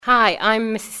Hi,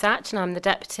 I'm Mrs Satch and I'm the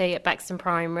Deputy at BEXTON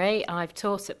Primary. I've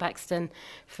taught at BEXTON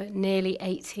for nearly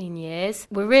 18 years.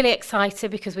 We're really excited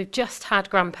because we've just had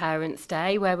Grandparents'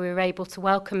 Day where we were able to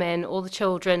welcome in all the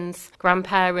children's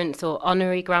grandparents or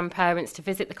honorary grandparents to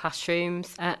visit the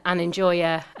classrooms and enjoy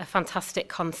a fantastic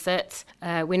concert.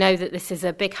 We know that this is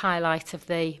a big highlight of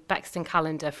the BEXTON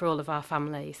calendar for all of our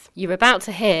families. You're about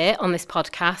to hear on this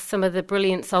podcast some of the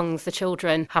brilliant songs the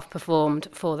children have performed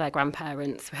for their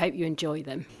grandparents. We hope you enjoy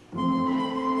them.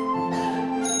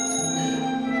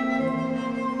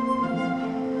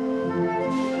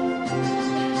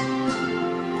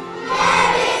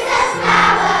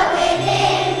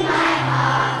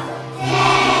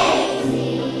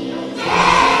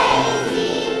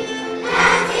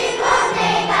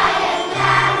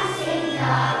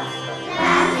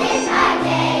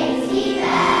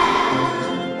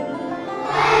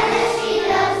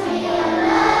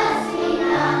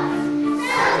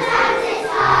 Sometimes it's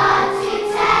hard to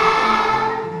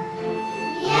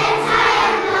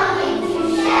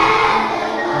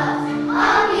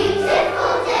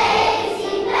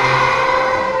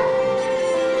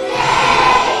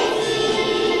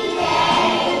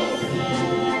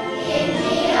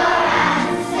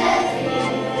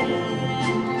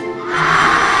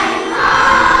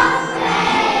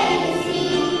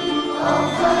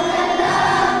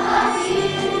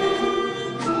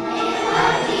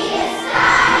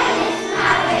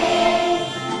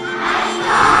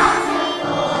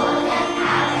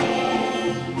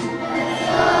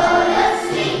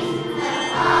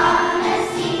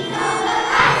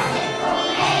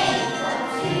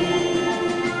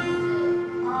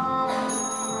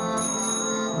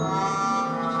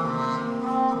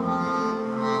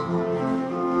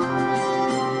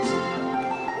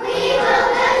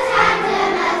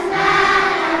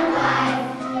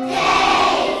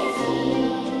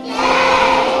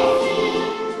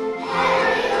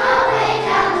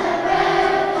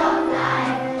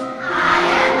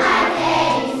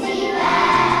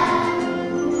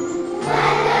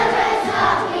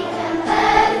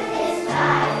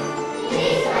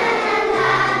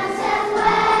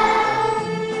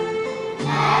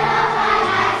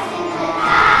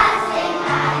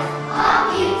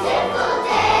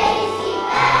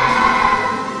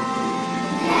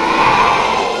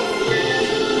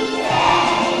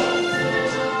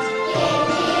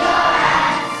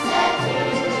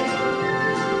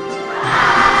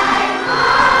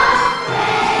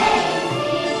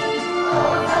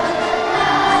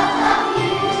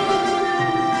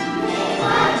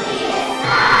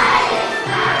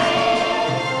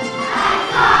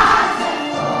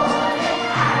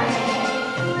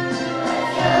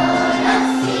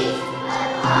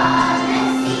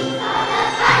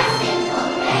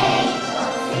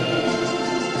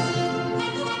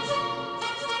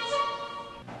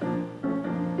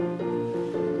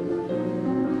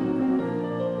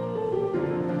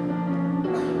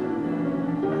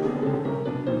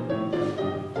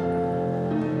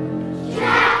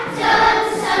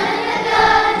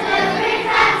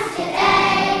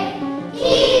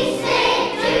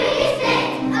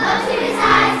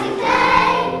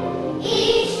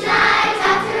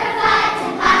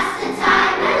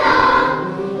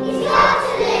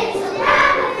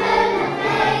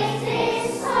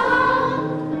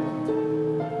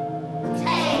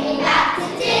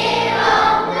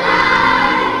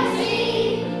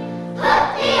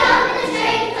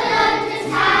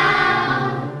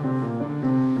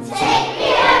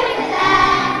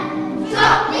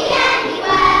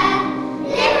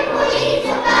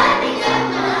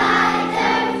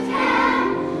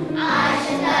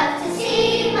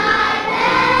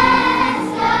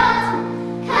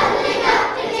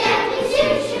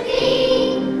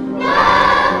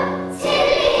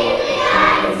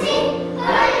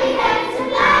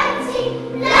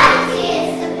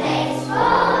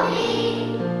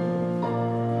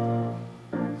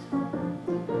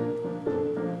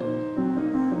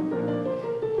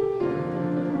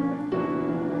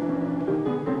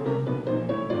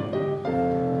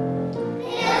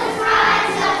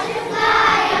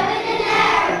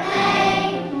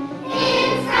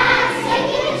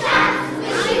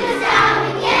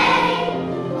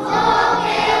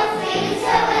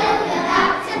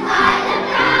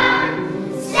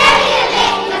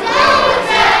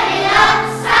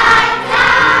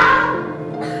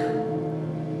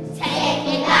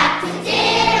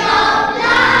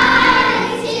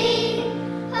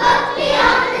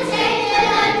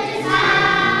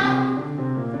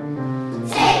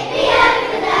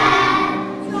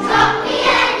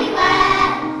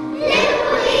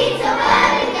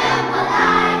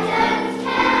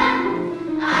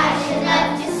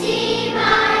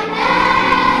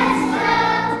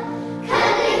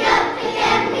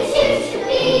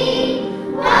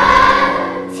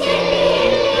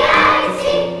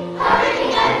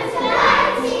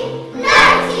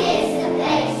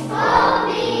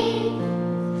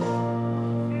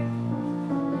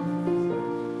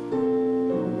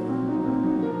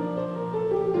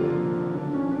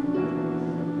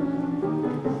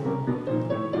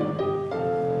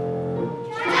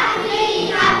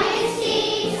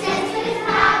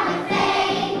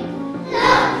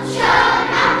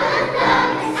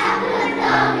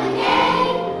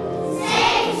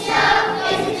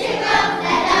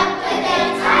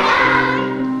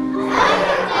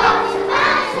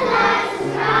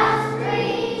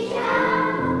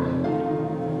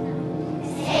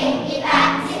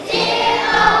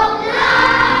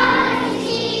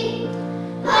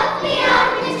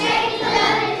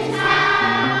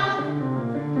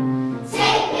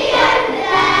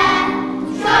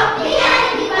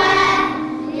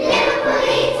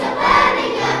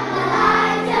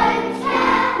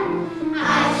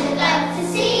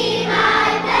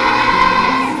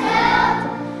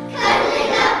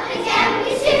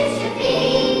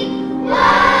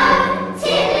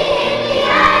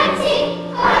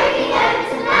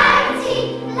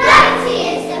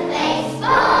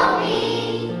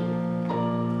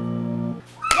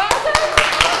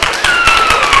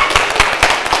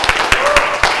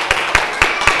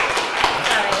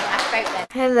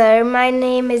Hello, my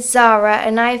name is Zara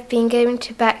and I've been going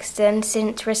to Bexton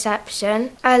since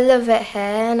reception. I love it here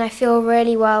and I feel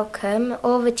really welcome.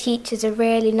 All the teachers are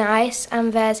really nice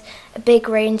and there's a big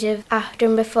range of after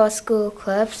and before school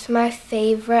clubs. My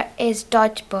favourite is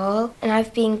dodgeball and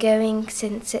I've been going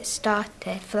since it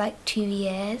started for like 2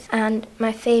 years. And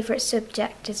my favourite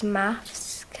subject is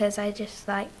maths, because I just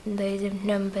like loads of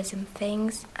numbers and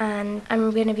things, and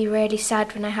I'm going to be really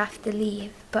sad when I have to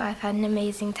leave, but I've had an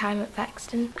amazing time at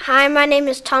Bexton. Hi, my name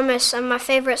is Thomas and my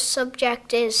favourite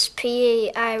subject is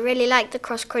PE. I really like the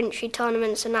cross-country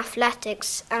tournaments and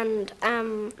athletics, and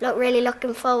really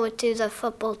looking forward to the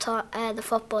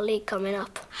football league coming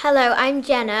up. Hello, I'm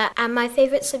Jenna and my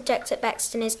favourite subject at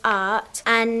Bexton is art,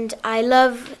 and I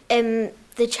love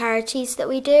the charities that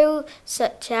we do,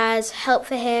 such as Help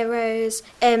for Heroes,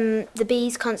 the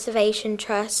Bees Conservation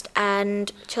Trust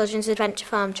and Children's Adventure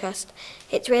Farm Trust.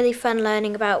 It's really fun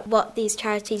learning about what these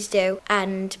charities do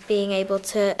and being able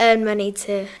to earn money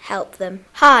to help them.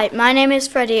 Hi, my name is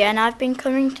Freddie and I've been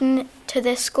coming to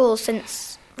this school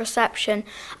since reception,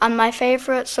 and my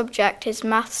favourite subject is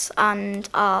maths and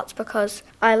art, because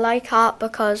I like art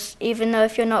because even though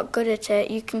if you're not good at it,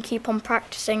 you can keep on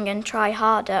practising and try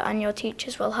harder and your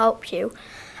teachers will help you.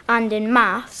 And in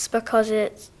maths, because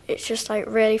it's just like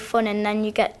really fun, and then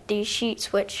you get these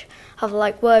sheets which have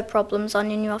like word problems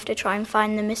on and you have to try and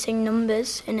find the missing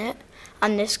numbers in it.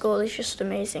 And this school is just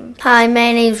amazing. Hi,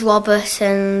 my name's Robert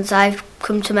and I've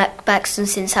come to Bexton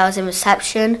since I was in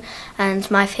reception, and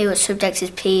my favourite subject is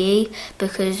PE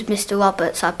because Mr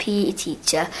Roberts, our PE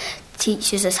teacher,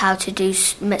 teaches us how to do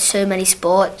so many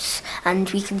sports, and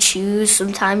we can choose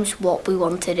sometimes what we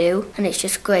want to do, and it's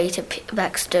just great at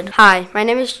Bexton. Hi, my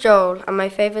name is Joel and my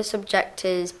favourite subject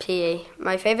is PE.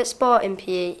 My favourite sport in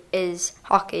PE is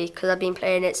hockey because I've been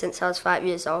playing it since I was 5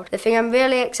 years old. The thing I'm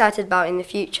really excited about in the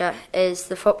future is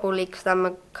the football league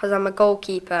because I'm a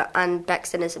goalkeeper and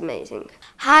Bexton is amazing.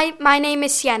 Hi, my name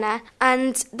is Sienna,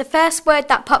 and the first word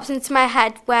that pops into my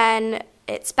head when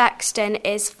it's Bexton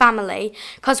is family,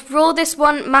 because we're all this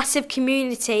one massive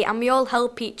community and we all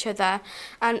help each other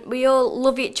and we all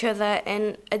love each other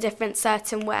in a different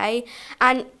certain way,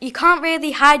 and you can't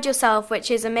really hide yourself,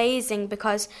 which is amazing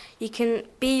because you can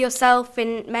be yourself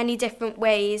in many different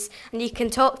ways and you can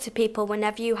talk to people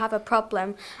whenever you have a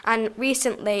problem. And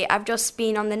recently I've just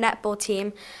been on the netball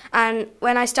team, and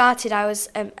when I started I was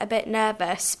a bit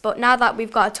nervous, but now that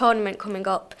we've got a tournament coming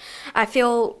up I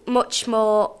feel much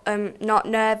more not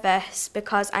nervous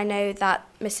because I know that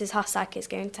Mrs Hossack is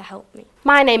going to help me.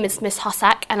 My name is Miss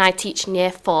Hossack and I teach in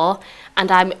Year 4,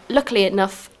 and I'm luckily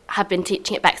enough have been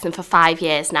teaching at Bexton for 5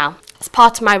 years now. As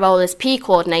part of my role as PE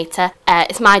coordinator,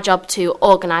 it's my job to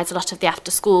organise a lot of the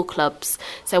after-school clubs.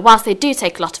 So whilst they do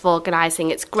take a lot of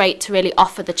organising, it's great to really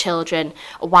offer the children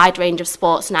a wide range of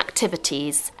sports and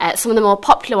activities. Some of the more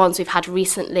popular ones we've had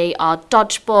recently are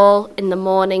dodgeball in the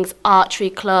mornings,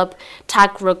 archery club,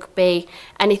 tag rugby,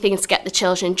 anything to get the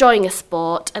children enjoying a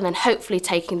sport and then hopefully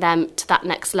taking them to that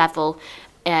next level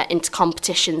into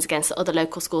competitions against other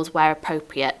local schools where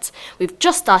appropriate. We've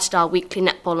just started our weekly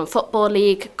netball and football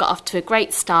league, got off to a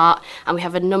great start, and we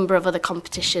have a number of other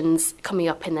competitions coming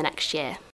up in the next year.